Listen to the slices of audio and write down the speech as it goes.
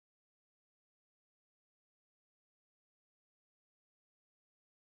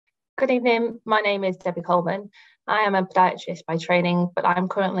Good evening. My name is Debbie Coleman. I am a podiatrist by training, but I'm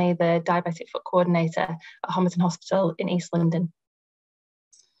currently the diabetic foot coordinator at Homerton Hospital in East London.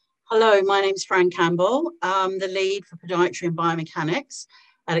 Hello, my name is Fran and Campbell. I'm the lead for Podiatry and Biomechanics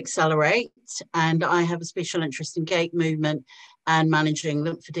at Accelerate, and I have a special interest in gait movement and managing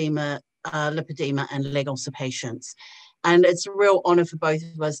lymphedema, lipedema and leg ulcer patients. And it's a real honour for both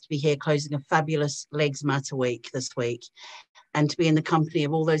of us to be here closing a fabulous Legs Matter week this week, and to be in the company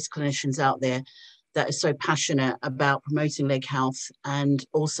of all those clinicians out there that are so passionate about promoting leg health. And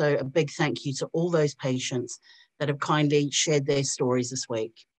also a big thank you to all those patients that have kindly shared their stories this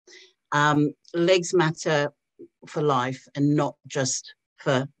week. Legs matter for life and not just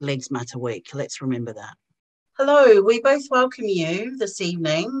for Legs Matter Week. Let's remember that. Hello, we both welcome you this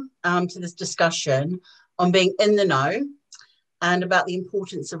evening to this discussion on being in the know and about the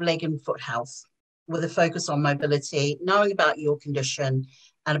importance of leg and foot health, with a focus on mobility, knowing about your condition,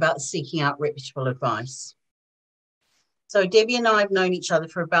 and about seeking out reputable advice. So Debbie and I have known each other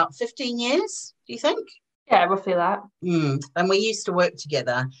for about 15 years, do you think? Yeah, roughly that. And we used to work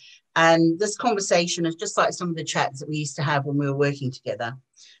together. And this conversation is just like some of the chats that we used to have when we were working together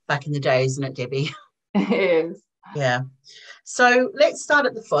back in the day, isn't it, Debbie? It is. Yeah. So let's start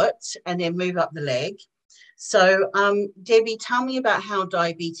at the foot and then move up the leg. So Debbie, tell me about how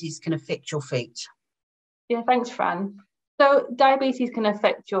diabetes can affect your feet. Yeah, thanks, Fran. So diabetes can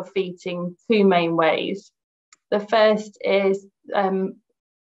affect your feet in two main ways. The first is the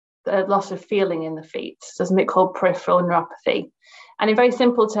loss of feeling in the feet, so something called peripheral neuropathy. And in very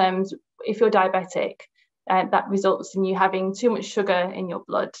simple terms, if you're diabetic, that results in you having too much sugar in your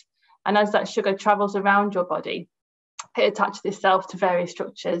blood. And as that sugar travels around your body, it attaches itself to various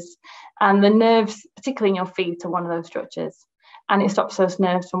structures. And the nerves, particularly in your feet, are one of those structures. And it stops those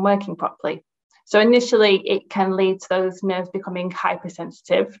nerves from working properly. So initially, it can lead to those nerves becoming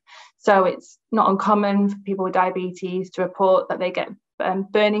hypersensitive. So it's not uncommon for people with diabetes to report that they get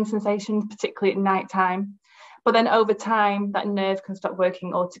burning sensations, particularly at night time. But then over time, that nerve can stop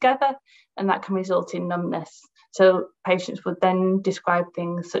working altogether, and that can result in numbness. So patients would then describe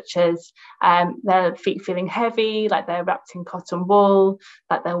things such as their feet feeling heavy, like they're wrapped in cotton wool,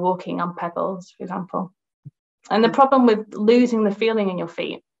 like they're walking on pebbles, for example. And the problem with losing the feeling in your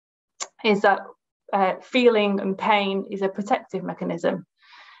feet is that feeling and pain is a protective mechanism.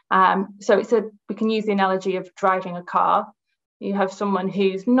 So we can use the analogy of driving a car. You have someone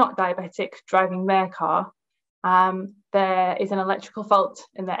who's not diabetic driving their car. There is an electrical fault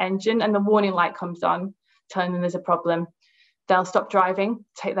in the engine and the warning light comes on, telling them there's a problem. They'll stop driving,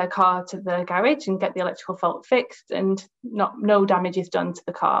 take their car to the garage and get the electrical fault fixed, and no damage is done to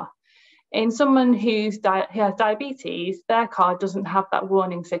the car. In someone who has diabetes, their car doesn't have that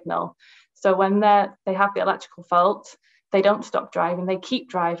warning signal. So when they have the electrical fault, they don't stop driving, they keep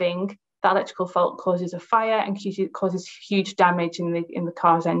driving. That electrical fault causes a fire and causes huge damage in the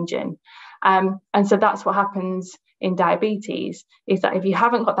car's engine. And so that's what happens in diabetes, is that if you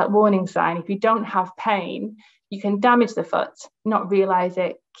haven't got that warning sign, if you don't have pain, you can damage the foot, not realise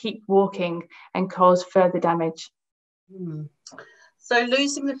it, keep walking and cause further damage. So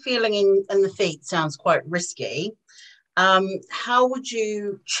losing the feeling in the feet sounds quite risky. How would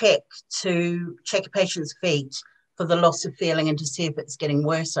you check a patient's feet for the loss of feeling and to see if it's getting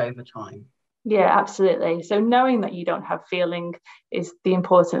worse over time? Yeah, absolutely. So knowing that you don't have feeling is the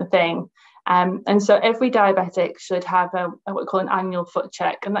important thing. And so every diabetic should have what we call an annual foot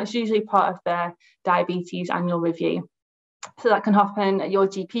check, and that's usually part of their diabetes annual review. So that can happen at your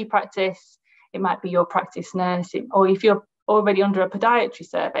GP practice, it might be your practice nurse, or if you're already under a podiatry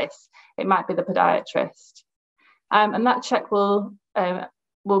service, it might be the podiatrist. And that check will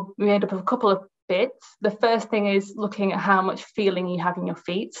be made up of a couple of bits. The first thing is looking at how much feeling you have in your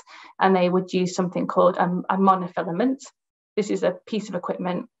feet, and they would use something called a monofilament. This is a piece of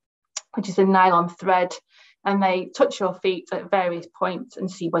equipment which is a nylon thread, and they touch your feet at various points and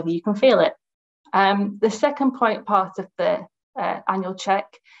see whether you can feel it. The second part of the annual check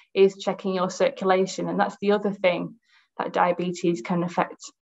is checking your circulation, and that's the other thing that diabetes can affect.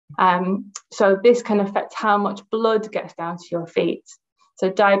 So this can affect how much blood gets down to your feet. So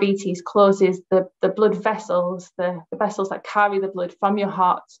diabetes causes the blood vessels, the vessels that carry the blood from your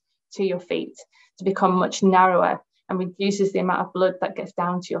heart to your feet, to become much narrower, and reduces the amount of blood that gets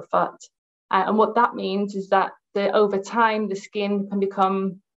down to your foot. And what that means is that over time, the skin can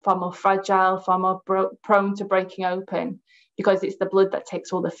become far more fragile, far more prone to breaking open, because it's the blood that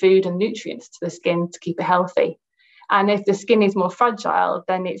takes all the food and nutrients to the skin to keep it healthy. And if the skin is more fragile,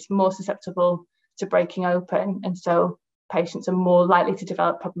 then it's more susceptible to breaking open. And so patients are more likely to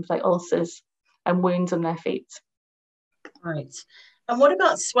develop problems like ulcers and wounds on their feet. Right. And what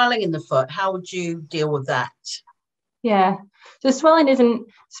about swelling in the foot? How would you deal with that? Yeah, so swelling isn't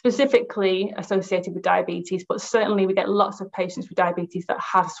specifically associated with diabetes, but certainly we get lots of patients with diabetes that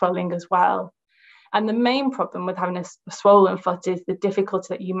have swelling as well. And the main problem with having a swollen foot is the difficulty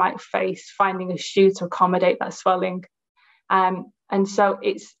that you might face finding a shoe to accommodate that swelling. And so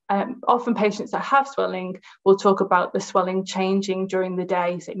it's often patients that have swelling will talk about the swelling changing during the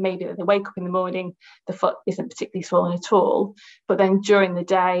day. So it may be that they wake up in the morning, the foot isn't particularly swollen at all, but then during the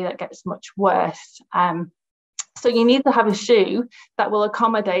day that gets much worse. So you need to have a shoe that will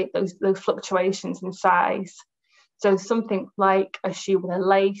accommodate those fluctuations in size. So something like a shoe with a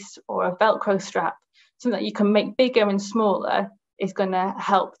lace or a Velcro strap, something that you can make bigger and smaller, is going to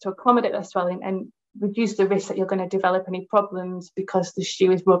help to accommodate that swelling and reduce the risk that you're going to develop any problems because the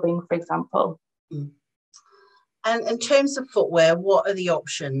shoe is rubbing, for example. And in terms of footwear, what are the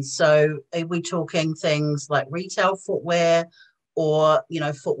options? So are we talking things like retail footwear, or, you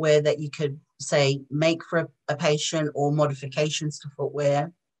know, footwear that you could, say, make for a patient, or modifications to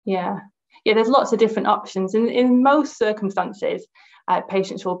footwear? Yeah, there's lots of different options. In most circumstances,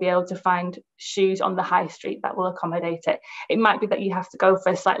 patients will be able to find shoes on the high street that will accommodate it. It might be that you have to go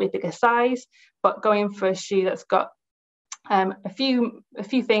for a slightly bigger size, but going for a shoe that's got a few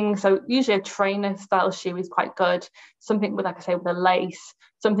things. So usually a trainer style shoe is quite good. Something with, like I say, with a lace,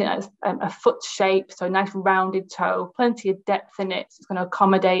 something that's a foot shape, so a nice rounded toe, plenty of depth in it. So it's going to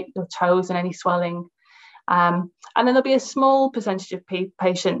accommodate your toes and any swelling. And then there'll be a small percentage of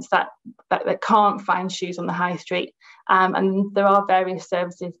patients that can't find shoes on the high street. And there are various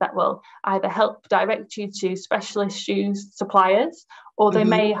services that will either help direct you to specialist shoes suppliers, or they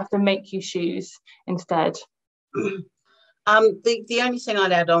may have to make you shoes instead. The only thing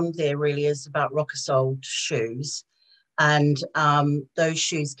I'd add on there really is about rocker-soled shoes. And those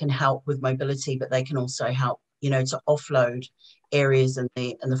shoes can help with mobility, but they can also help, you know, to offload areas in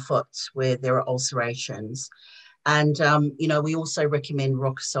the foot where there are ulcerations. And, you know, we also recommend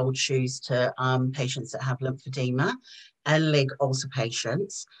rocker-soled shoes to patients that have lymphedema and leg ulcer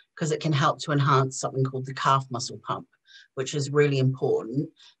patients, because it can help to enhance something called the calf muscle pump, which is really important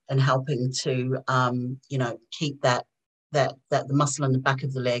in helping to, you know, keep the muscle in the back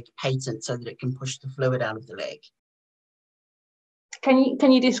of the leg patent so that it can push the fluid out of the leg.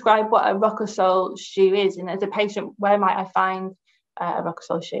 Can you describe what a rocker sole shoe is? And as a patient, where might I find a rocker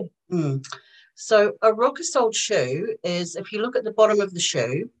sole shoe? So a rocker sole shoe is, if you look at the bottom of the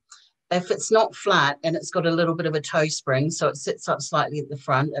shoe, if it's not flat and it's got a little bit of a toe spring, so it sits up slightly at the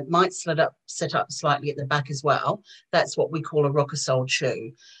front, it might sit up slightly at the back as well. That's what we call a rocker sole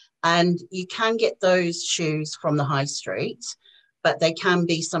shoe. And you can get those shoes from the high street, but they can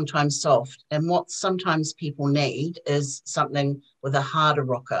be sometimes soft. And what sometimes people need is something with a harder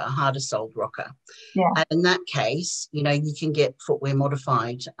soled rocker. Yeah. And in that case, you know, you can get footwear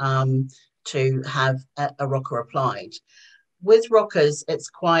modified to have a rocker applied. With rockers,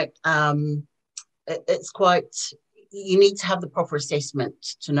 it's quite, you need to have the proper assessment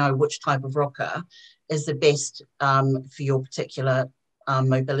to know which type of rocker is the best for your particular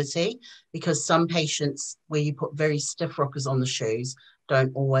mobility, because some patients where you put very stiff rockers on the shoes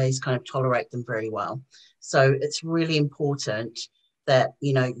don't always kind of tolerate them very well. So it's really important that,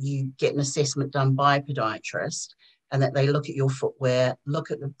 you know, you get an assessment done by a podiatrist, and that they look at your footwear, look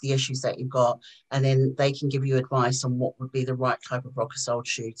at the issues that you've got, and then they can give you advice on what would be the right type of rocker soled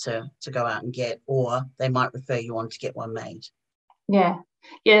shoe to go out and get, or they might refer you on to get one made. Yeah,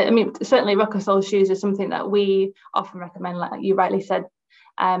 I mean, certainly rocker sole shoes is something that we often recommend, like you rightly said.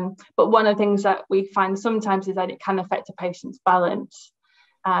 But one of the things that we find sometimes is that it can affect a patient's balance.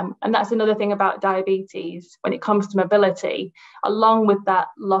 And that's another thing about diabetes when it comes to mobility. Along with that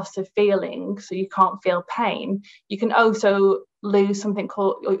loss of feeling, so you can't feel pain, you can also lose something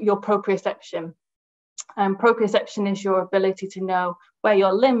called your proprioception. Proprioception is your ability to know where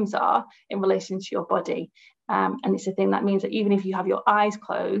your limbs are in relation to your body. And it's a thing that means that even if you have your eyes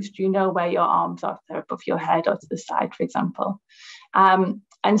closed, you know where your arms are, if they're above your head or to the side, for example.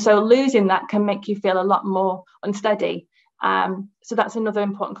 And so losing that can make you feel a lot more unsteady. So that's another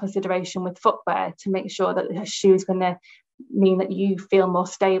important consideration with footwear, to make sure that the shoe is going to mean that you feel more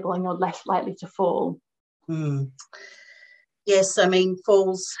stable and you're less likely to fall. Yes, I mean,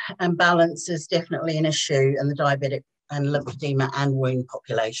 falls and balance is definitely an issue in the diabetic and lymphedema and wound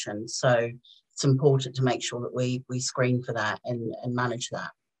population. So it's important to make sure that we screen for that and manage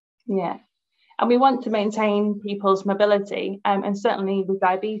that. Yeah. And we want to maintain people's mobility, and certainly with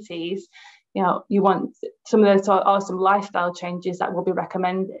diabetes, you know, you want some of those are some lifestyle changes that will be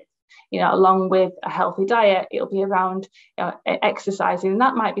recommended. along with a healthy diet, it'll be around exercising. And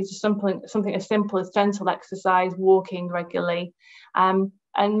that might be just something as simple as gentle exercise, walking regularly.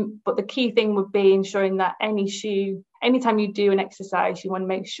 But the key thing would be ensuring that anytime you do an exercise, you want to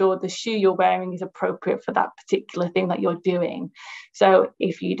make sure the shoe you're wearing is appropriate for that particular thing that you're doing. So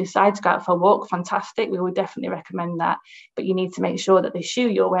if you decide to go out for a walk, fantastic, we would definitely recommend that. But you need to make sure that the shoe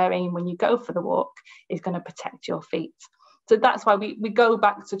you're wearing when you go for the walk is going to protect your feet. So that's why we go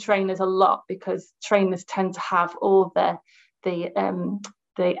back to trainers a lot, because trainers tend to have all the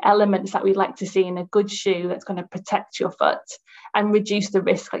elements that we'd like to see in a good shoe that's going to protect your foot and reduce the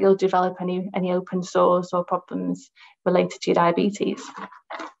risk that you'll develop any open sores or problems related to your diabetes.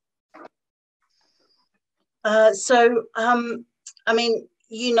 I mean,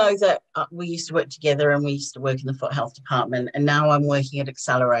 you know that we used to work together and we used to work in the foot health department, and now I'm working at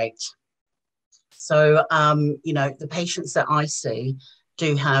Accelerate. So, the patients that I see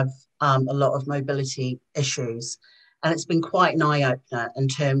do have a lot of mobility issues. And it's been quite an eye-opener in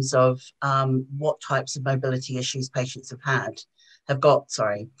terms of what types of mobility issues patients have got.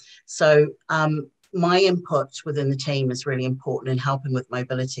 So my input within the team is really important in helping with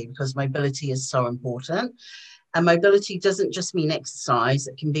mobility, because mobility is so important. And mobility doesn't just mean exercise.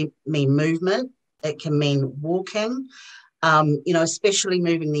 It can mean movement. It can mean walking, especially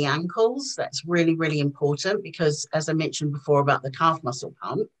moving the ankles. That's really, really important, because as I mentioned before about the calf muscle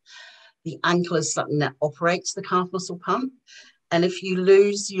pump, the ankle is something that operates the calf muscle pump. And if you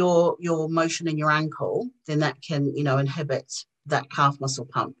lose your motion in your ankle, then that can, inhibit that calf muscle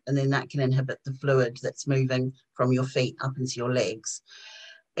pump. And then that can inhibit the fluid that's moving from your feet up into your legs.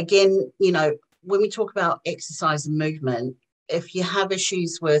 Again, when we talk about exercise and movement, if you have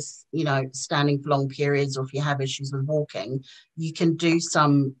issues with, standing for long periods, or if you have issues with walking, you can do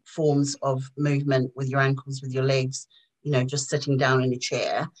some forms of movement with your ankles, with your legs, just sitting down in a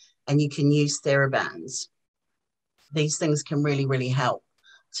chair. And you can use TheraBands. These things can really, really help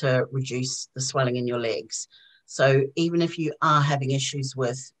to reduce the swelling in your legs. So even if you are having issues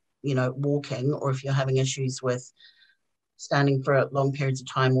with, walking, or if you're having issues with standing for long periods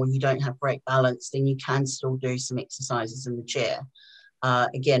of time, or you don't have great balance, then you can still do some exercises in the chair,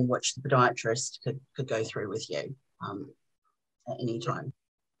 again, which the podiatrist could go through with you at any time.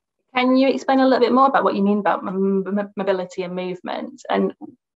 Can you explain a little bit more about what you mean about mobility and movement, and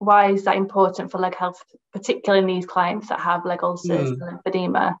why is that important for leg health, particularly in these clients that have leg ulcers and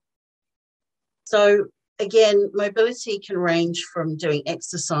lymphedema? So again, mobility can range from doing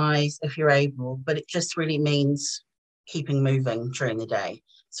exercise if you're able, but it just really means keeping moving during the day.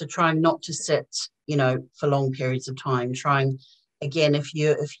 So trying not to sit, for long periods of time. Trying, again, if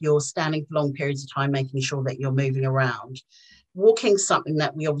you're standing for long periods of time, making sure that you're moving around. Walking is something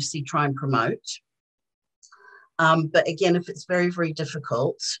that we obviously try and promote. But again, if it's very, very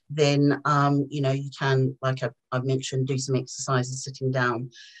difficult, then, you can, like I've mentioned, do some exercises sitting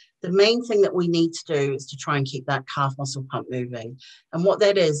down. The main thing that we need to do is to try and keep that calf muscle pump moving. And what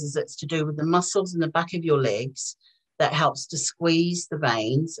that is it's to do with the muscles in the back of your legs that helps to squeeze the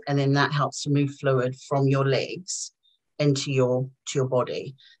veins, and then that helps to move fluid from your legs into your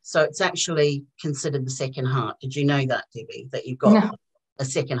body. So it's actually considered the second heart. Did you know that, Debbie, that you've got a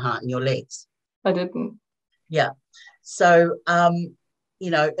second heart in your legs? I didn't. Yeah. So,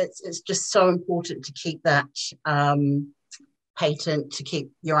 it's just so important to keep that patent, to keep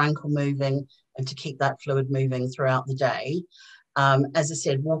your ankle moving, and to keep that fluid moving throughout the day. As I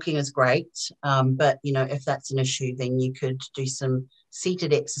said, walking is great, but, if that's an issue, then you could do some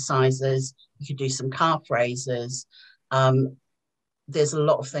seated exercises, you could do some calf raises. There's a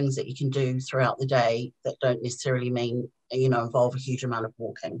lot of things that you can do throughout the day that don't necessarily mean, involve a huge amount of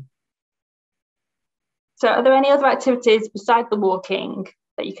walking. So are there any other activities besides the walking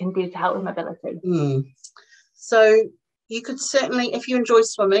that you can do to help with mobility? So you could certainly, if you enjoy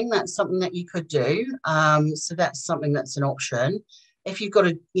swimming, that's something that you could do. So that's something that's an option. If you've got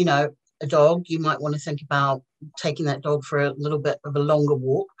a dog, you might want to think about taking that dog for a little bit of a longer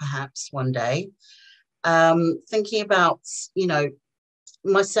walk, perhaps one day. Thinking about,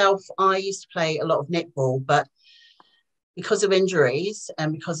 myself, I used to play a lot of netball, but because of injuries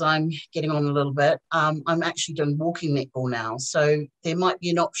and because I'm getting on a little bit, I'm actually doing walking netball now. So there might be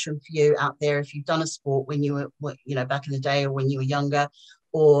an option for you out there if you've done a sport when you were, back in the day, or when you were younger,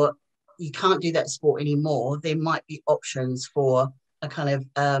 or you can't do that sport anymore. There might be options for a kind of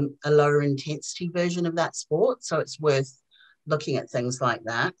a lower intensity version of that sport. So it's worth looking at things like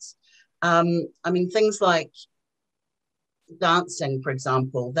that. Things like dancing, for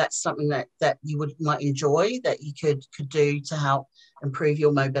example, that's something that you might enjoy, that you could do to help improve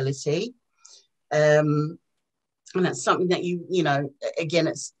your mobility. And that's something that you know, again,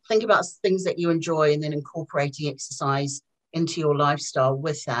 it's think about things that you enjoy and then incorporating exercise into your lifestyle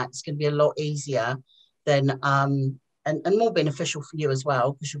with that. It's going to be a lot easier than, and more beneficial for you as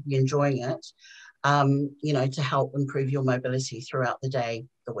well, because you'll be enjoying it, you know, to help improve your mobility throughout the day,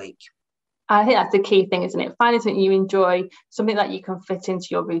 the week. I think that's the key thing, isn't it? Finding something you enjoy, something that you can fit into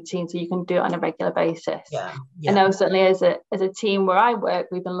your routine so you can do it on a regular basis. Yeah. I know certainly as a team where I work,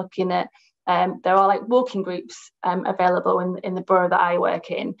 we've been looking at, there are like walking groups available in the borough that I work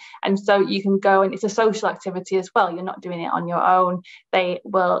in. And so you can go, and it's a social activity as well. You're not doing it on your own. They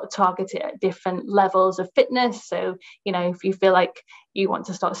will target it at different levels of fitness. So, you know, if you feel like you want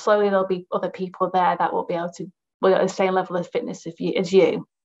to start slowly, there'll be other people there that will be able to, well, at the same level of fitness as you.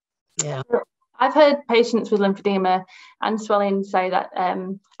 Yeah. I've heard patients with lymphedema and swelling say that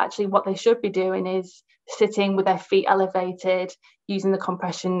actually what they should be doing is sitting with their feet elevated, using the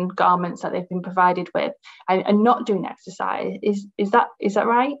compression garments that they've been provided with, and not doing exercise. Is that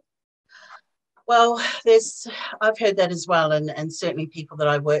right? Well, I've heard that as well, and certainly people that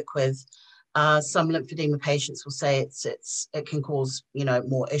I work with, some lymphedema patients will say it can cause, you know,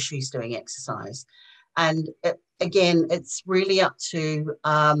 more issues doing exercise, and again, it's really up to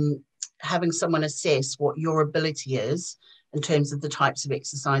having someone assess what your ability is in terms of the types of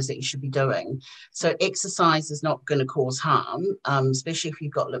exercise that you should be doing. So exercise is not going to cause harm, especially if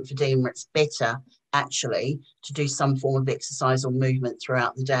you've got lymphedema. It's better actually to do some form of exercise or movement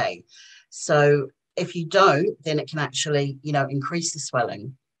throughout the day. So if you don't, then it can actually, you know, increase the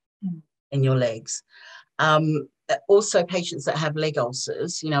swelling in your legs. Also, patients that have leg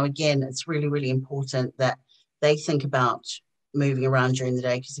ulcers, you know, again, it's really, really important that they think about moving around during the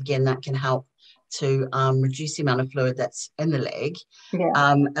day, because again, that can help to reduce the amount of fluid that's in the leg. Yeah.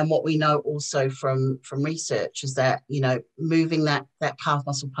 And what we know also from research is that, you know, moving that calf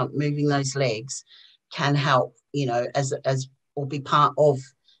muscle pump, moving those legs can help, you know, as or be part of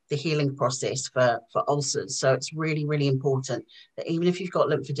the healing process for ulcers. So it's really, really important that even if you've got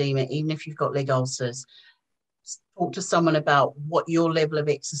lymphedema, even if you've got leg ulcers, talk to someone about what your level of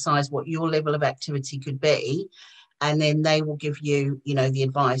exercise, what your level of activity could be, and then they will give you, you know, the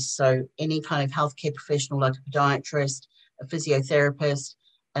advice. So any kind of healthcare professional, like a podiatrist, a physiotherapist,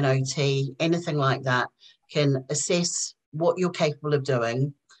 an OT, anything like that, can assess what you're capable of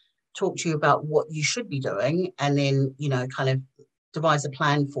doing, talk to you about what you should be doing, and then, you know, kind of devise a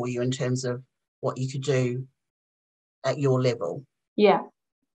plan for you in terms of what you could do at your level. Yeah.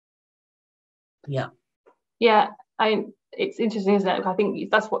 Yeah. Yeah. It's interesting, isn't it? I think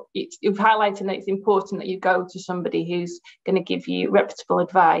that's what you've highlighted, that it's important that you go to somebody who's going to give you reputable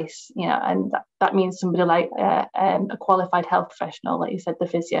advice, you know, and that means somebody like a qualified health professional, like you said, the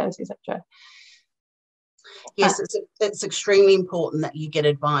physios, etc. Yes, it's extremely important that you get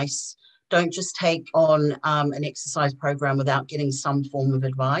advice. Don't just take on an exercise program without getting some form of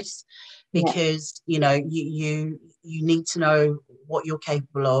advice, because you know you need to know what you're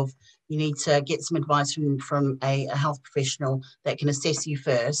capable of. You need to get some advice from a health professional that can assess you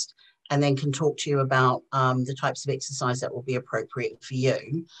first, and then can talk to you about the types of exercise that will be appropriate for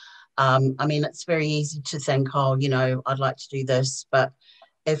you. I mean, it's very easy to think, oh, you know, I'd like to do this, but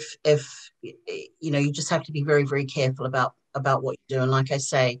if you know, you just have to be very, very careful about what you do. And like I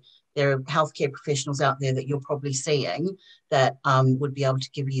say, there are healthcare professionals out there that you're probably seeing that would be able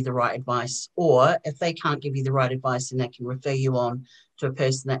to give you the right advice. Or if they can't give you the right advice, then they can refer you on to a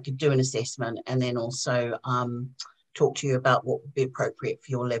person that could do an assessment, and then also talk to you about what would be appropriate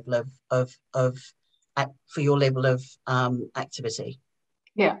for your level of activity.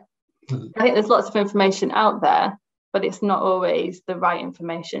 Yeah. I think there's lots of information out there, but it's not always the right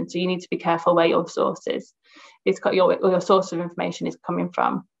information. So you need to be careful where your source is. It's got your source of information is coming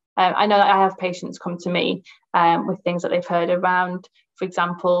from. I know that I have patients come to me with things that they've heard around, for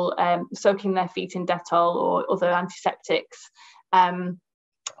example, soaking their feet in Dettol or other antiseptics,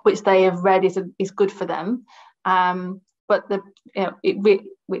 which they have read is good for them. But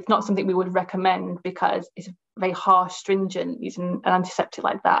it's not something we would recommend, because it's very harsh, stringent, using an antiseptic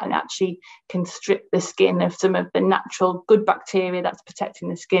like that, and actually can strip the skin of some of the natural good bacteria that's protecting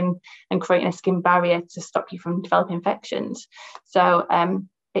the skin and creating a skin barrier to stop you from developing infections. So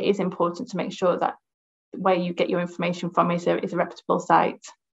it is important to make sure that where you get your information from is a reputable site.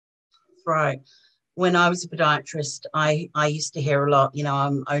 Right. When I was a podiatrist, I used to hear a lot, you know,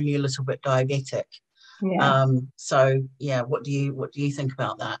 I'm only a little bit diabetic. Yeah. So yeah, what do you think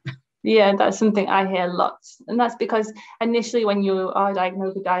about that? Yeah, that's something I hear lots. And that's because initially when you are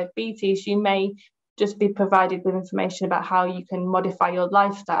diagnosed with diabetes, you may just be provided with information about how you can modify your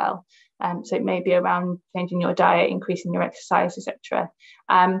lifestyle. So it may be around changing your diet, increasing your exercise, etc.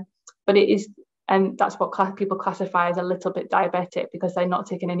 But it is and that's what people classify as a little bit diabetic because they're not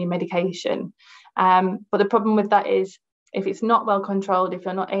taking any medication. But the problem with that is, if it's not well controlled, if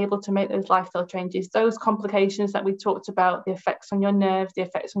you're not able to make those lifestyle changes, those complications that we talked about, the effects on your nerves, the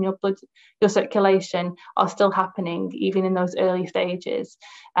effects on your blood, your circulation, are still happening even in those early stages.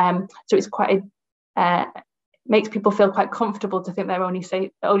 So it's quite makes people feel quite comfortable to think they're only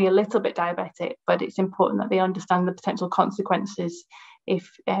a little bit diabetic, but it's important that they understand the potential consequences if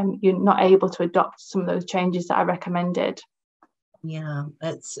you're not able to adopt some of those changes that I recommended. Yeah,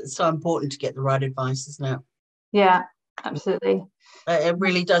 it's so important to get the right advice, isn't it? Yeah, absolutely. It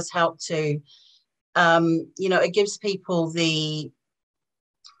really does help to, it gives people the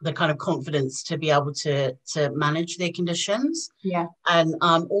kind of confidence to be able to manage their conditions. Yeah. And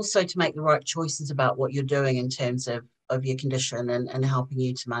also to make the right choices about what you're doing in terms of your condition and helping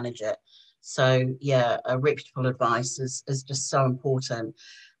you to manage it. So yeah, reputable advice is just so important.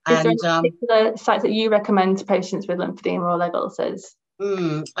 Is there any particular sites that you recommend to patients with lymphedema or leg ulcers?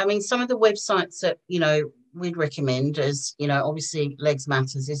 I mean, some of the websites that, we'd recommend is, obviously Legs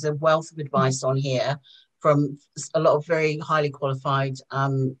Matters. There's a wealth of advice on here from a lot of very highly qualified,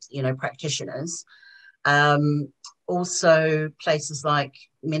 practitioners. Also places like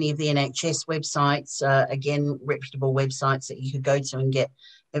many of the NHS websites, again, reputable websites that you could go to and get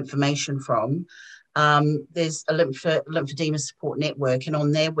information from. There's a lymphedema support network, and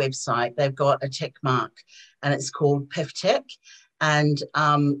on their website, they've got a tick mark, and it's called PIFTIC. And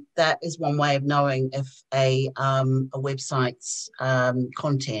that is one way of knowing if a website's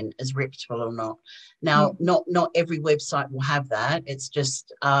content is reputable or not. Now, not every website will have that. It's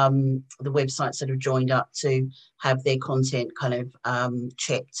just the websites that have joined up to have their content kind of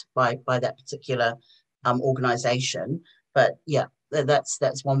checked by that particular organisation. But yeah,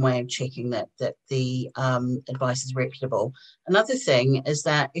 that's one way of checking that the advice is reputable. Another thing is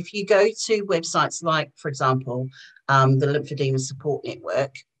that if you go to websites like, for example, the Lymphedema Support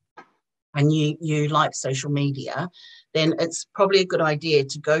Network, and you like social media, then it's probably a good idea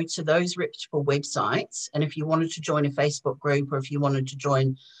to go to those reputable websites. And if you wanted to join a Facebook group, or if you wanted to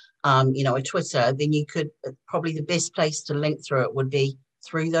join, a Twitter, then you could, probably the best place to link through it would be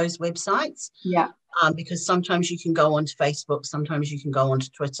through those websites. Yeah. Because sometimes you can go onto Facebook, sometimes you can go onto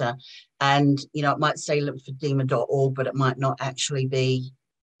Twitter, and, it might say lymphedema.org, but it might not actually be,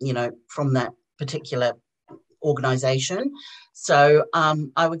 from that particular organization. So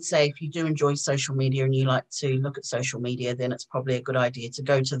I would say if you do enjoy social media and you like to look at social media, then it's probably a good idea to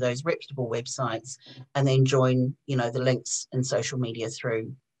go to those reputable websites and then join, the links in social media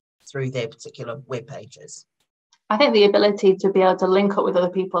through their particular web pages. I think the ability to be able to link up with other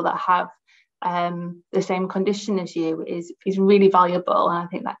people that have the same condition as you is really valuable, and I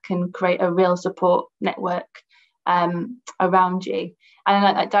think that can create a real support network around you. And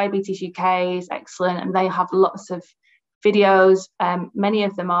like Diabetes UK is excellent, and they have lots of videos. Many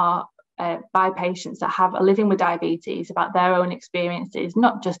of them are by patients that are living with diabetes, about their own experiences,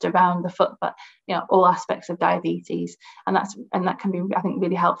 not just around the foot, but all aspects of diabetes. And that can be, I think,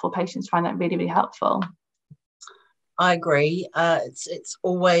 really helpful. Patients find that really, really helpful. I agree. It's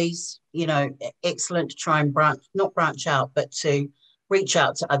always, excellent to try and not branch out, but to reach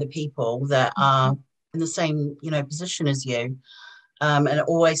out to other people that are in the same, position as you. And it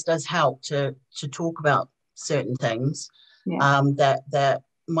always does help to talk about certain things that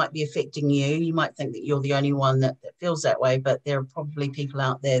might be affecting you. You might think that you're the only one that feels that way, but there are probably people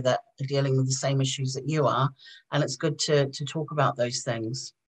out there that are dealing with the same issues that you are. And it's good to talk about those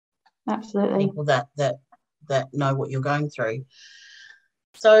things. Absolutely. People that know what you're going through.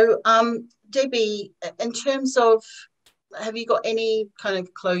 So, Debbie, in terms of, have you got any kind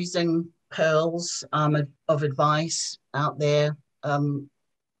of closing pearls of advice out there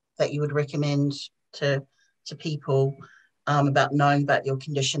that you would recommend to people about knowing about your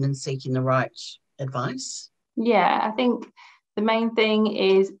condition and seeking the right advice? Yeah, I think the main thing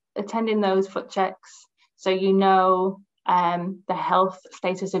is attending those foot checks, so the health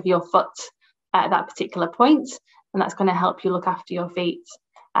status of your foot at that particular point, and that's going to help you look after your feet.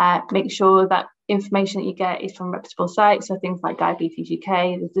 Make sure that information that you get is from reputable sites, so things like Diabetes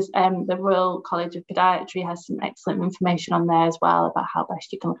UK. The Royal College of Podiatry has some excellent information on there as well about how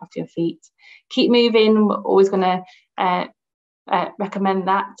best you can look after your feet. Keep moving. We're always going to recommend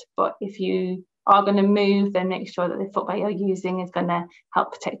that, but if you are going to move, then make sure that the footwear you're using is going to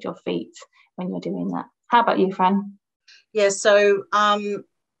help protect your feet when you're doing that. How about you, Fran? Yeah, so I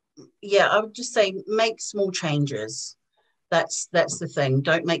would just say make small changes. That's the thing.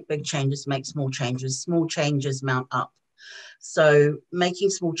 Don't make big changes, make small changes. Small changes mount up. So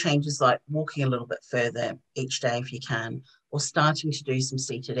making small changes like walking a little bit further each day if you can, or starting to do some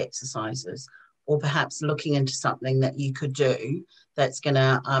seated exercises, or perhaps looking into something that you could do that's going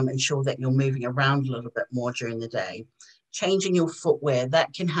to ensure that you're moving around a little bit more during the day. Changing your footwear,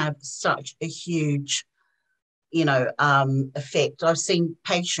 that can have such a huge, effect. I've seen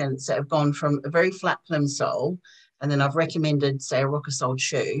patients that have gone from a very flat plimsoll, and then I've recommended, say, a rocker-soled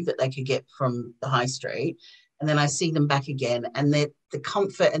shoe that they could get from the high street, and then I see them back again, and the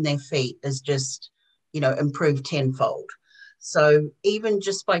comfort in their feet is just, improved tenfold. So even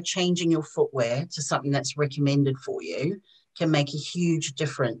just by changing your footwear to something that's recommended for you can make a huge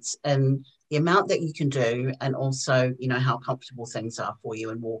difference in the amount that you can do, and also, how comfortable things are for you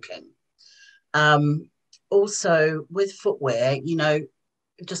in walking. Also with footwear,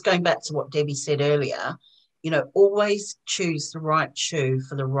 just going back to what Debbie said earlier, always choose the right shoe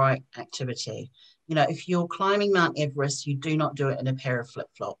for the right activity. If you're climbing Mount Everest, you do not do it in a pair of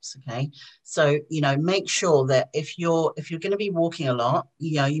flip-flops, okay? So, make sure that if you're going to be walking a lot,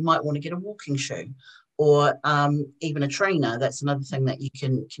 you might want to get a walking shoe, or even a trainer. That's another thing that you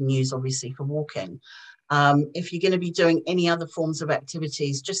can use, obviously, for walking. If you're going to be doing any other forms of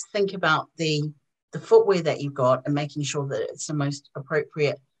activities, just think about the footwear that you've got and making sure that it's the most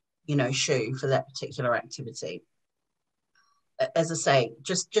appropriate, shoe for that particular activity. As I say,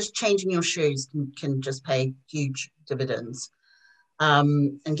 just changing your shoes can just pay huge dividends.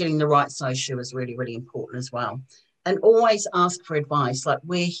 And getting the right size shoe is really, really important as well. And always ask for advice. Like,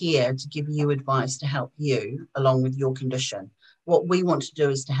 we're here to give you advice to help you along with your condition. What we want to do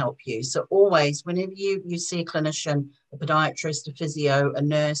is to help you. So always, whenever you see a clinician, a podiatrist, a physio, a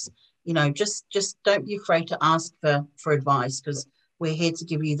nurse, just don't be afraid to ask for advice, because we're here to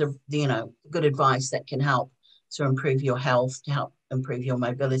give you the good advice that can help to improve your health, to help improve your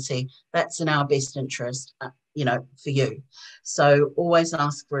mobility. That's in our best interest, for you. So always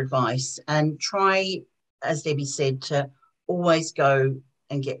ask for advice, and try, as Debbie said, to always go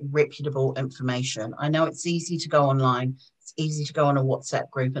and get reputable information. I know it's easy to go online, it's easy to go on a WhatsApp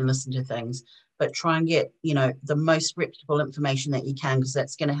group and listen to things, but try and get, the most reputable information that you can, because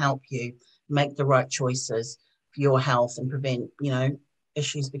that's going to help you make the right choices for your health and prevent,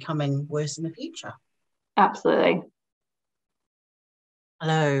 issues becoming worse in the future. Absolutely.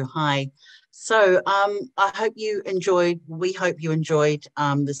 Hello, hi. So we hope you enjoyed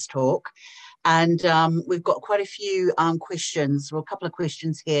this talk. And we've got quite a few questions, well, a couple of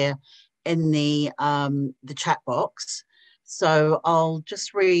questions here in the chat box. So I'll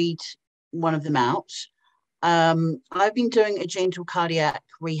just read one of them out. I've been doing a gentle cardiac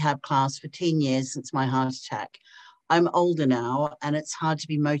rehab class for 10 years since my heart attack. I'm older now, and it's hard to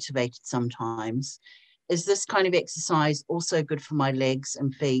be motivated sometimes. Is this kind of exercise also good for my legs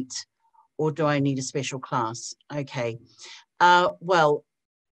and feet, or do I need a special class? Okay. Well,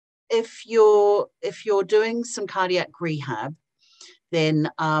 if you're doing some cardiac rehab, then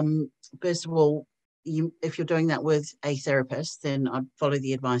first of all, if you're doing that with a therapist, then I'd follow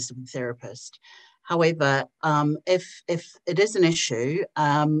the advice of the therapist. However, if it is an issue,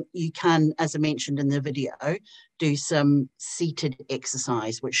 you can, as I mentioned in the video, do some seated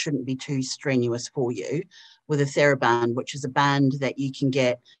exercise, which shouldn't be too strenuous for you, with a TheraBand, which is a band that you can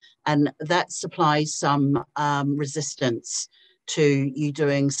get, and that supplies some resistance to you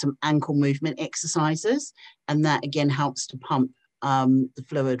doing some ankle movement exercises, and that again helps to pump the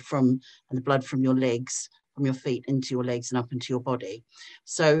fluid and the blood from your legs, from your feet into your legs and up into your body.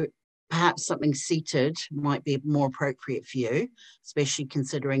 So perhaps something seated might be more appropriate for you, especially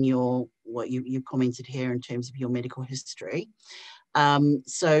considering what you commented here in terms of your medical history.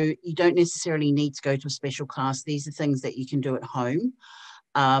 So you don't necessarily need to go to a special class. These are things that you can do at home.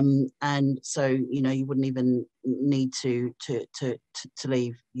 And so, you wouldn't even need to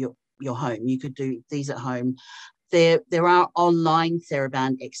leave your home. You could do these at home. There are online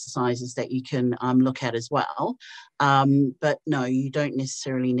TheraBand exercises that you can look at as well. But no, you don't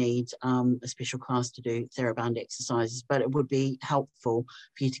necessarily need a special class to do TheraBand exercises, but it would be helpful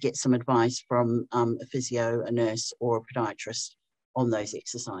for you to get some advice from a physio, a nurse, or a podiatrist on those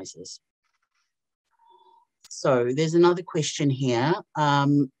exercises. So there's another question here.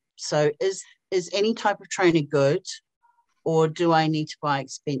 So is any type of trainer good, or do I need to buy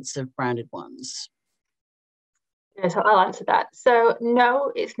expensive branded ones? Yes, I'll answer that. So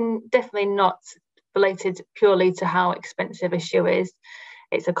no, it's definitely not related purely to how expensive a shoe is.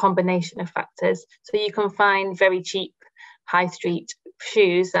 It's a combination of factors. So you can find very cheap high street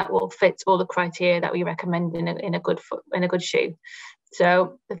shoes that will fit all the criteria that we recommend in a good shoe.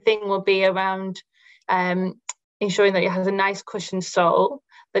 So the thing will be around ensuring that it has a nice cushioned sole,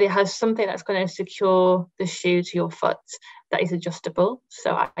 that it has something that's going to secure the shoe to your foot that is adjustable.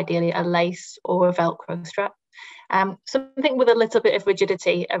 So ideally a lace or a Velcro strap. Something with a little bit of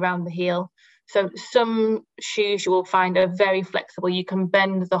rigidity around the heel, So some shoes you will find are very flexible. You can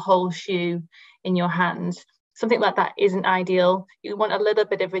bend the whole shoe in your hands. Something like that isn't ideal. You want a little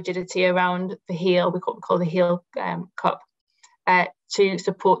bit of rigidity around the heel, we call the heel cup, to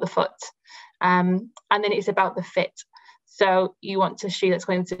support the foot. And then it's about the fit. So you want a shoe that's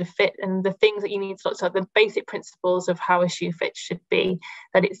going to fit, and the things that you need to look at, the basic principles of how a shoe fit should be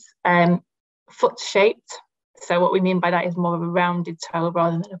that it's foot shaped. So what we mean by that is more of a rounded toe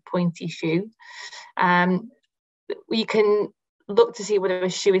rather than a pointy shoe. You can look to see whether a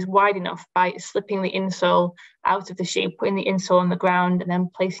shoe is wide enough by slipping the insole out of the shoe, putting the insole on the ground, and then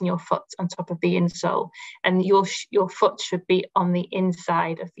placing your foot on top of the insole. And your foot should be on the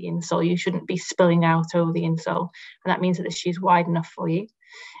inside of the insole. You shouldn't be spilling out over the insole. And that means that the shoe is wide enough for you.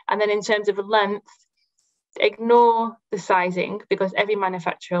 And then in terms of length, ignore the sizing, because every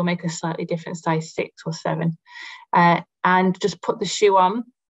manufacturer will make a slightly different size 6 or 7. And just put the shoe on,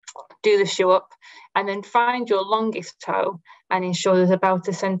 do the shoe up, and then find your longest toe and ensure there's about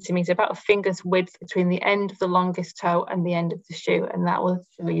a centimetre, about a finger's width between the end of the longest toe and the end of the shoe, and that will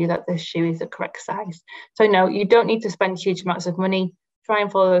show you that the shoe is the correct size. So no, you don't need to spend huge amounts of money. Try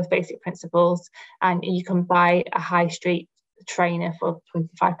and follow those basic principles, and you can buy a high street trainer for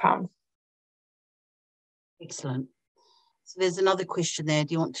 £25. Excellent. So there's another question there.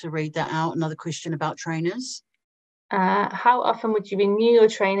 Do you want to read that out? Another question about trainers. How often would you renew your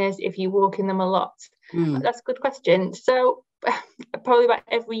trainers if you walk in them a lot? That's a good question. So probably about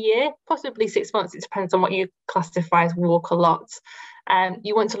every year, possibly 6 months. It depends on what you classify as walk a lot.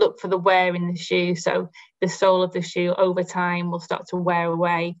 You want to look for the wear in the shoe. So the sole of the shoe over time will start to wear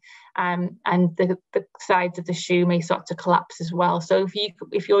away, and the sides of the shoe may start to collapse as well. So if you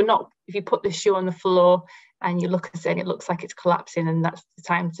put the shoe on the floor and you look at it and it looks like it's collapsing, and that's the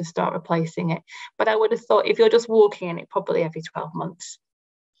time to start replacing it. But I would have thought if you're just walking in it, probably every 12 months.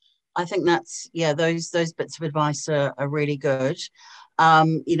 I think that's, yeah, those bits of advice are really good.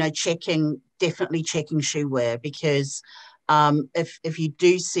 Definitely checking shoe wear, because if you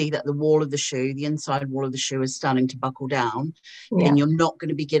do see that the inside wall of the shoe is starting to buckle down, then you're not going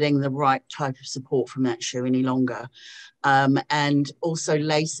to be getting the right type of support from that shoe any longer. And also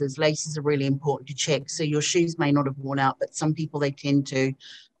laces are really important to check. So your shoes may not have worn out, but some people, they tend to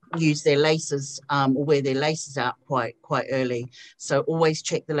use their laces or wear their laces out quite early. So always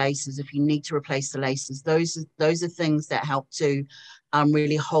check the laces. If you need to replace the laces, those are things that help to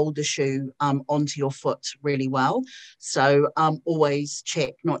really hold the shoe onto your foot really well. So always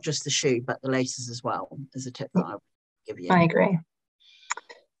check not just the shoe, but the laces as well, is a tip that I would give you. I agree.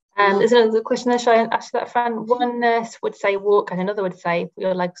 There's another question there. Shall I ask that, Fran? One nurse would say walk and another would say put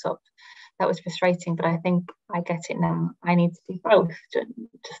your legs up. That was frustrating, but I think I get it now. I need to do both, just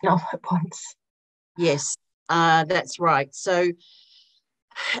not at once. Yes, that's right. So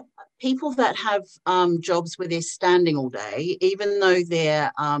people that have jobs where they're standing all day, even though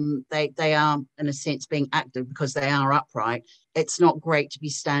they're they are in a sense being active because they are upright, it's not great to be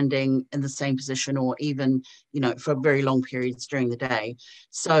standing in the same position or even, for very long periods during the day.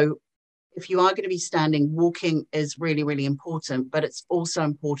 So if you are going to be standing, walking is really, really important, but it's also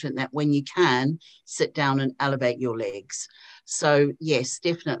important that when you can, sit down and elevate your legs. So yes,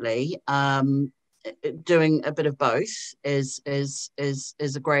 definitely. Doing a bit of both is a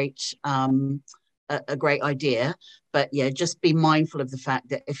great idea, but yeah, just be mindful of the fact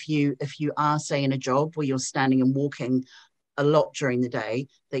that if you are, say, in a job where you're standing and walking a lot during the day,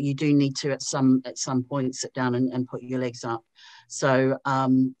 that you do need to at some point sit down and put your legs up. So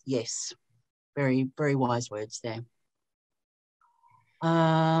yes, very, very wise words there.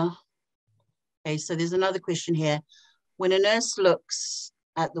 Okay, so there's another question here. When a nurse looks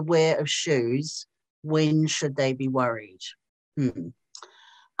at the wear of shoes, when should they be worried?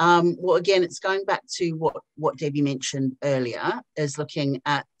 Well, again, it's going back to what Debbie mentioned earlier, is looking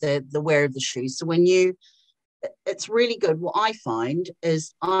at the wear of the shoes. So it's really good. What I find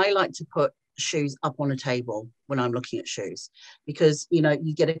is I like to put shoes up on a table when I'm looking at shoes, because you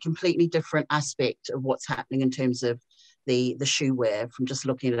get a completely different aspect of what's happening in terms of the shoe wear from just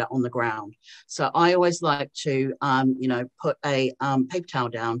looking at it on the ground. So I always like to put a paper towel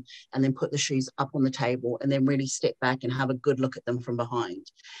down and then put the shoes up on the table and then really step back and have a good look at them from behind.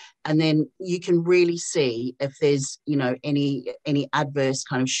 And then you can really see if there's any adverse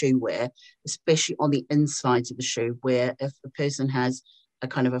kind of shoe wear, especially on the insides of the shoe, where if a person has a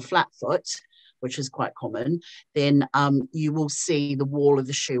kind of a flat foot, which is quite common, then you will see the wall of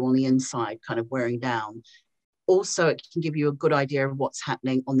the shoe on the inside kind of wearing down. Also, it can give you a good idea of what's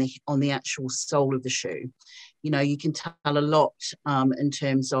happening on the actual sole of the shoe. You can tell a lot in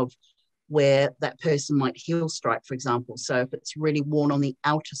terms of where that person might heel strike, for example. So if it's really worn on the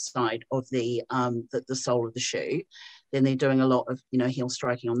outer side of the sole of the shoe, then they're doing a lot of, you know, heel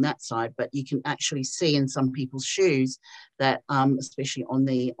striking on that side. But you can actually see in some people's shoes that, especially on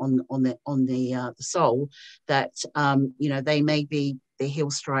the sole, that you know, they may be, their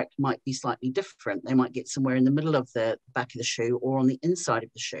heel strike might be slightly different. They might get somewhere in the middle of the back of the shoe or on the inside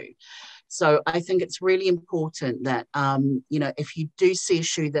of the shoe. So I think it's really important that, you know, if you do see a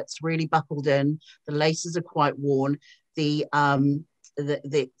shoe that's really buckled in, the laces are quite worn, the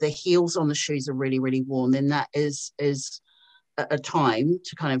heels on the shoes are really, really worn, then that is a time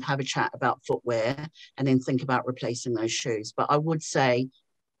to kind of have a chat about footwear and then think about replacing those shoes. But I would say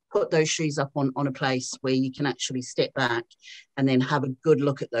put those shoes up on a place where you can actually step back and then have a good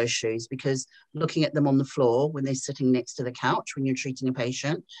look at those shoes, because looking at them on the floor when they're sitting next to the couch when you're treating a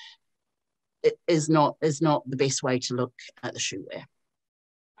patient, it is not the best way to look at the shoe wear.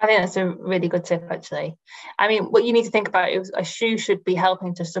 I think that's a really good tip, actually. I mean, what you need to think about is a shoe should be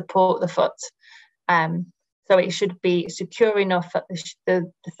helping to support the foot. So it should be secure enough that the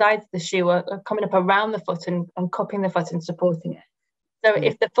sides of the shoe are coming up around the foot and cupping the foot and supporting it. So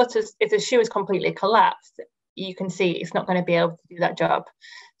if the shoe is completely collapsed, you can see it's not going to be able to do that job.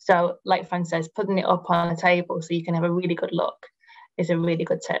 So like Fran says, putting it up on a table so you can have a really good look is a really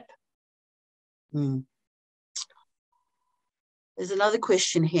good tip. There's another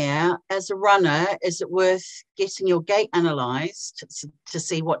question here. As a runner, is it worth getting your gait analysed to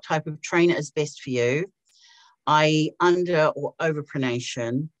see what type of trainer is best for you, i.e. under or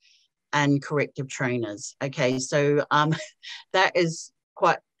overpronation and corrective trainers? Okay, so that is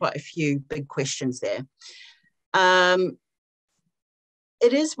quite a few big questions there.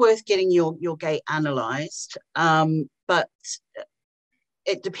 It is worth getting your gait analysed, but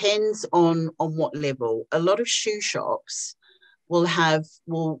it depends on what level. A lot of shoe shops will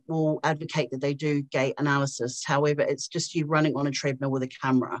advocate that they do gait analysis. However, it's just you running on a treadmill with a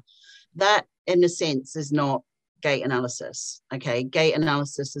camera. That, in a sense, is not gait analysis. Okay, gait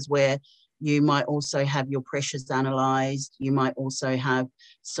analysis is where you might also have your pressures analysed. You might also have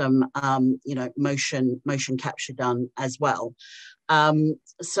some, you know, motion capture done as well.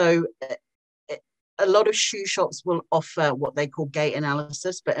 So a lot of shoe shops will offer what they call gait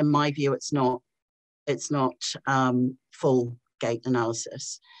analysis, but in my view, it's not full gait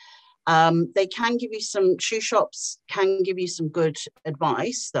analysis. They can give you shoe shops can give you some good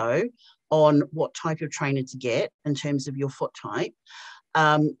advice though on what type of trainer to get in terms of your foot type.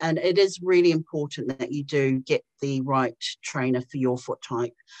 And it is really important that you do get the right trainer for your foot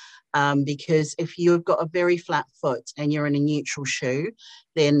type. Because if you've got a very flat foot and you're in a neutral shoe,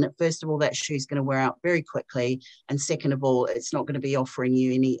 then first of all, that shoe is going to wear out very quickly. And second of all, it's not going to be offering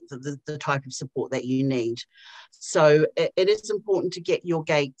you any the type of support that you need. So it is important to get your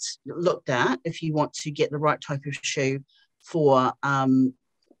gait looked at if you want to get the right type of shoe for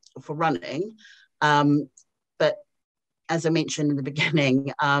running. But as I mentioned in the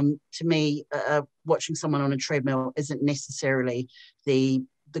beginning, to me, watching someone on a treadmill isn't necessarily the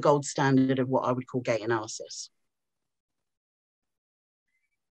gold standard of what I would call gait analysis.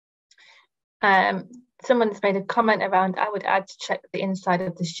 Someone's made a comment around, I would add to check the inside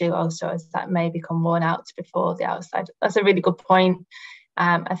of the shoe also, as that may become worn out before the outside. That's a really good point.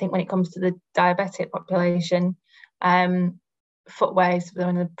 I think when it comes to the diabetic population, footwear is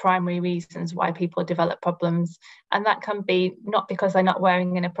one of the primary reasons why people develop problems. And that can be not because they're not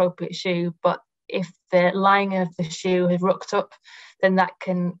wearing an appropriate shoe, but if the lining of the shoe has rucked up, then that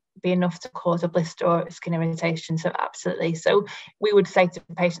can be enough to cause a blister or skin irritation. So absolutely. So we would say to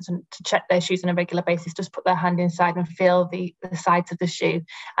patients to check their shoes on a regular basis, just put their hand inside and feel the sides of the shoe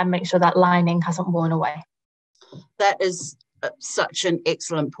and make sure that lining hasn't worn away. That is such an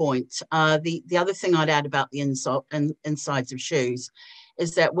excellent point. The other thing I'd add about the insides of shoes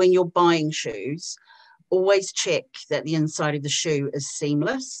is that when you're buying shoes, always check that the inside of the shoe is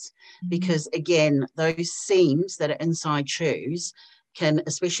seamless, because again, those seams that are inside shoes can,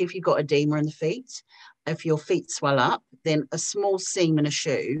 especially if you've got edema in the feet, if your feet swell up, then a small seam in a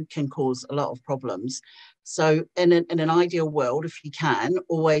shoe can cause a lot of problems. So in an ideal world, if you can,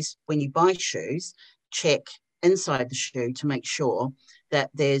 always when you buy shoes, check inside the shoe to make sure that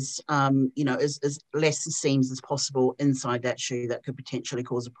there's you know, as less seams as possible inside that shoe that could potentially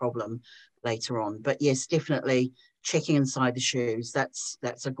cause a problem later on. But yes, definitely checking inside the shoes, that's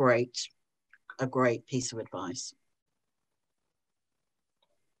a great piece of advice.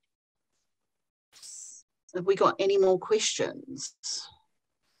 Have we got any more questions? Let's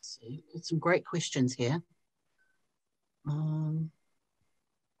see, got some great questions here.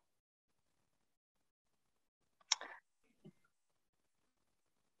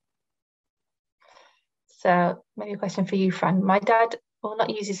 So maybe a question for you, Fran. My dad will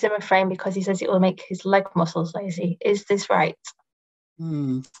not use his Zimmer frame because he says it will make his leg muscles lazy. Is this right?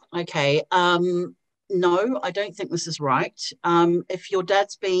 Okay. No, I don't think this is right. If your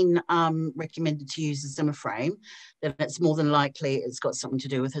dad's been recommended to use a Zimmer frame, then it's more than likely it's got something to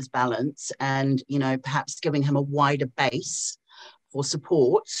do with his balance and, perhaps giving him a wider base for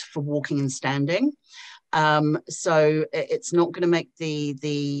support for walking and standing. So it's not going to make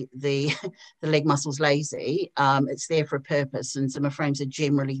the leg muscles lazy. It's there for a purpose, and Zimmer frames are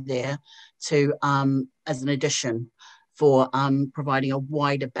generally there to as an addition for providing a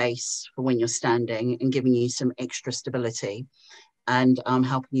wider base for when you're standing and giving you some extra stability and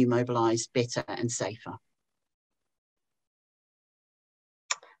helping you mobilize better and safer.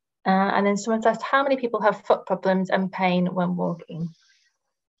 And then someone's asked, how many people have foot problems and pain when walking?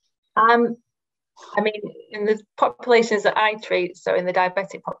 I mean, in the populations that I treat, so in the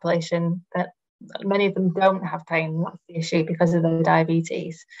diabetic population, that many of them don't have pain. That's the issue because of their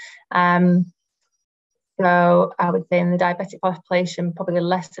diabetes. So I would say in the diabetic population, probably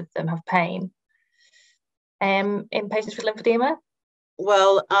less of them have pain. In patients with lymphedema?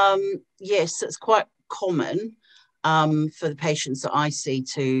 Well, yes, it's quite common for the patients that I see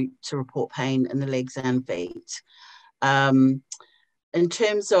to report pain in the legs and feet. In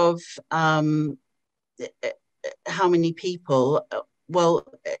terms of how many people, well,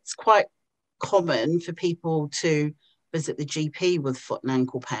 it's quite common for people to visit the GP with foot and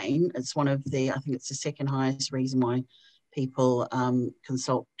ankle pain. It's one of I think it's the second highest reason why people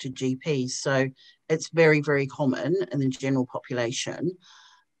consult to GPs. So it's very, very common in the general population.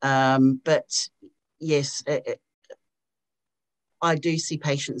 But yes, I do see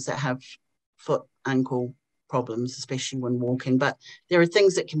patients that have foot, ankle problems, especially when walking, but there are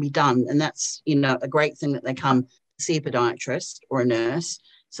things that can be done, and that's a great thing that they come to see a podiatrist or a nurse.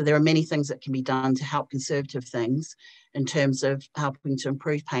 So there are many things that can be done to help, conservative things in terms of helping to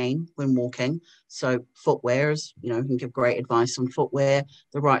improve pain when walking. So footwear is, can give great advice on footwear,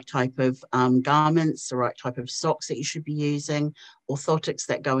 the right type of garments, the right type of socks that you should be using, orthotics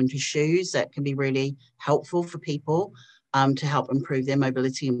that go into shoes that can be really helpful for people to help improve their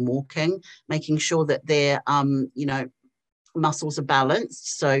mobility and walking, making sure that their, muscles are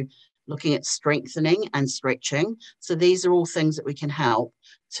balanced. So looking at strengthening and stretching. So these are all things that we can help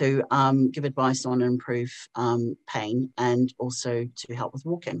to give advice on and improve pain and also to help with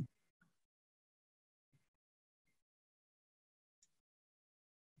walking.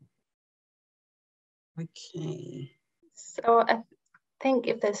 Okay. So I think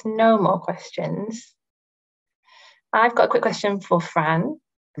if there's no more questions, I've got a quick question for Fran.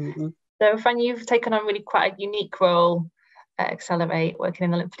 Mm-hmm. So Fran, you've taken on really quite a unique role at Accelerate, working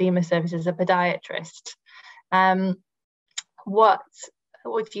in the lymphedema service as a podiatrist. What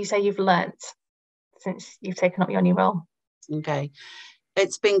would you say you've learnt since you've taken up your new role? Okay.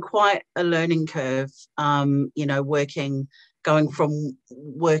 It's been quite a learning curve, going from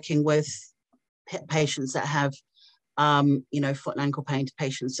working with patients that have, foot and ankle pain to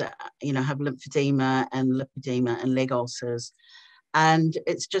patients that, have lymphedema and lipedema and leg ulcers. And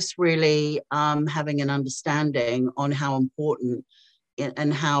it's just really having an understanding on how important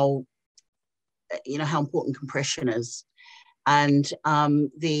and how important compression is, and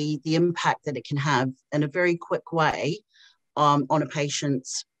the impact that it can have in a very quick way on a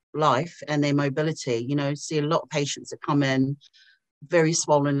patient's life and their mobility. See a lot of patients that come in very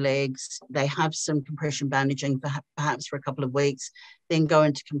swollen legs, they have some compression bandaging perhaps for a couple of weeks, then go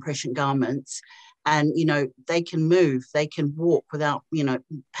into compression garments, and they can move, they can walk without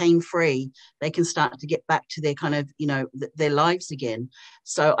pain-free, they can start to get back to their kind of their lives again.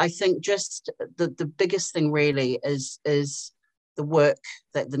 So I think just the biggest thing really is the work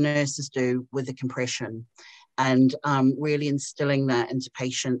that the nurses do with the compression, and really instilling that into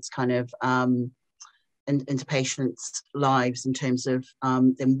patients kind of into patients' lives in terms of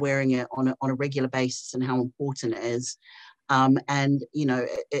them wearing it on a regular basis and how important it is. And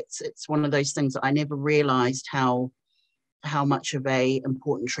it's one of those things that I never realized how much of a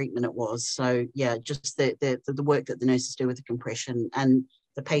important treatment it was. So yeah, just the work that the nurses do with the compression and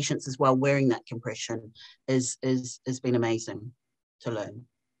the patients as well wearing that compression has been amazing to learn.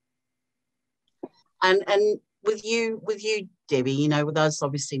 And with you, Debbie, with us,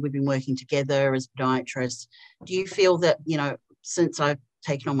 obviously we've been working together as podiatrists. Do you feel that, since I've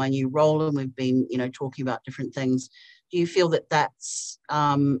taken on my new role and we've been, talking about different things, do you feel that that's,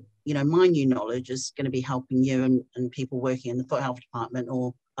 my new knowledge is going to be helping you and people working in the foot health department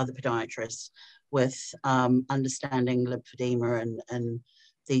or other podiatrists with understanding lymphedema and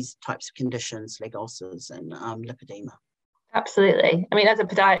these types of conditions, leg ulcers and lipedema? Absolutely. I mean, as a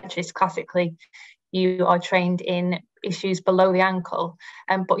podiatrist, classically, you are trained in issues below the ankle,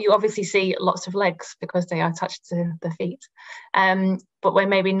 but you obviously see lots of legs because they are attached to the feet. But we're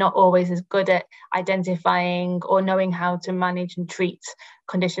maybe not always as good at identifying or knowing how to manage and treat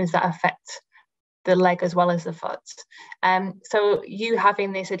conditions that affect the leg as well as the foot. So you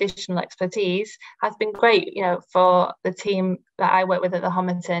having this additional expertise has been great, you know, for the team that I work with at the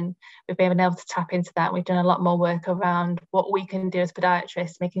Homerton. We've been able to tap into that. We've done a lot more work around what we can do as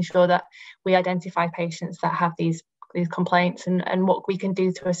podiatrists, making sure that we identify patients that have these complaints and what we can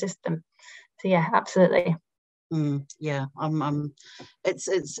do to assist them. So yeah, absolutely. Yeah,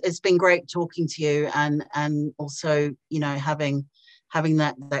 it's been great talking to you, and also, you know, having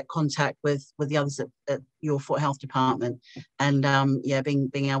that contact with the others at your foot health department, and yeah, being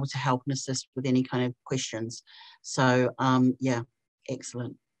able to help and assist with any kind of questions. So yeah,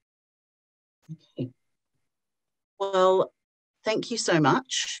 excellent. Okay. Well, thank you so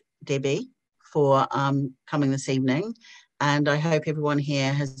much, Debbie, for coming this evening, and I hope everyone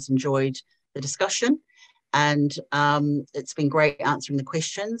here has enjoyed the discussion. And it's been great answering the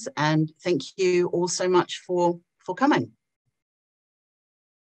questions, and thank you all so much for coming.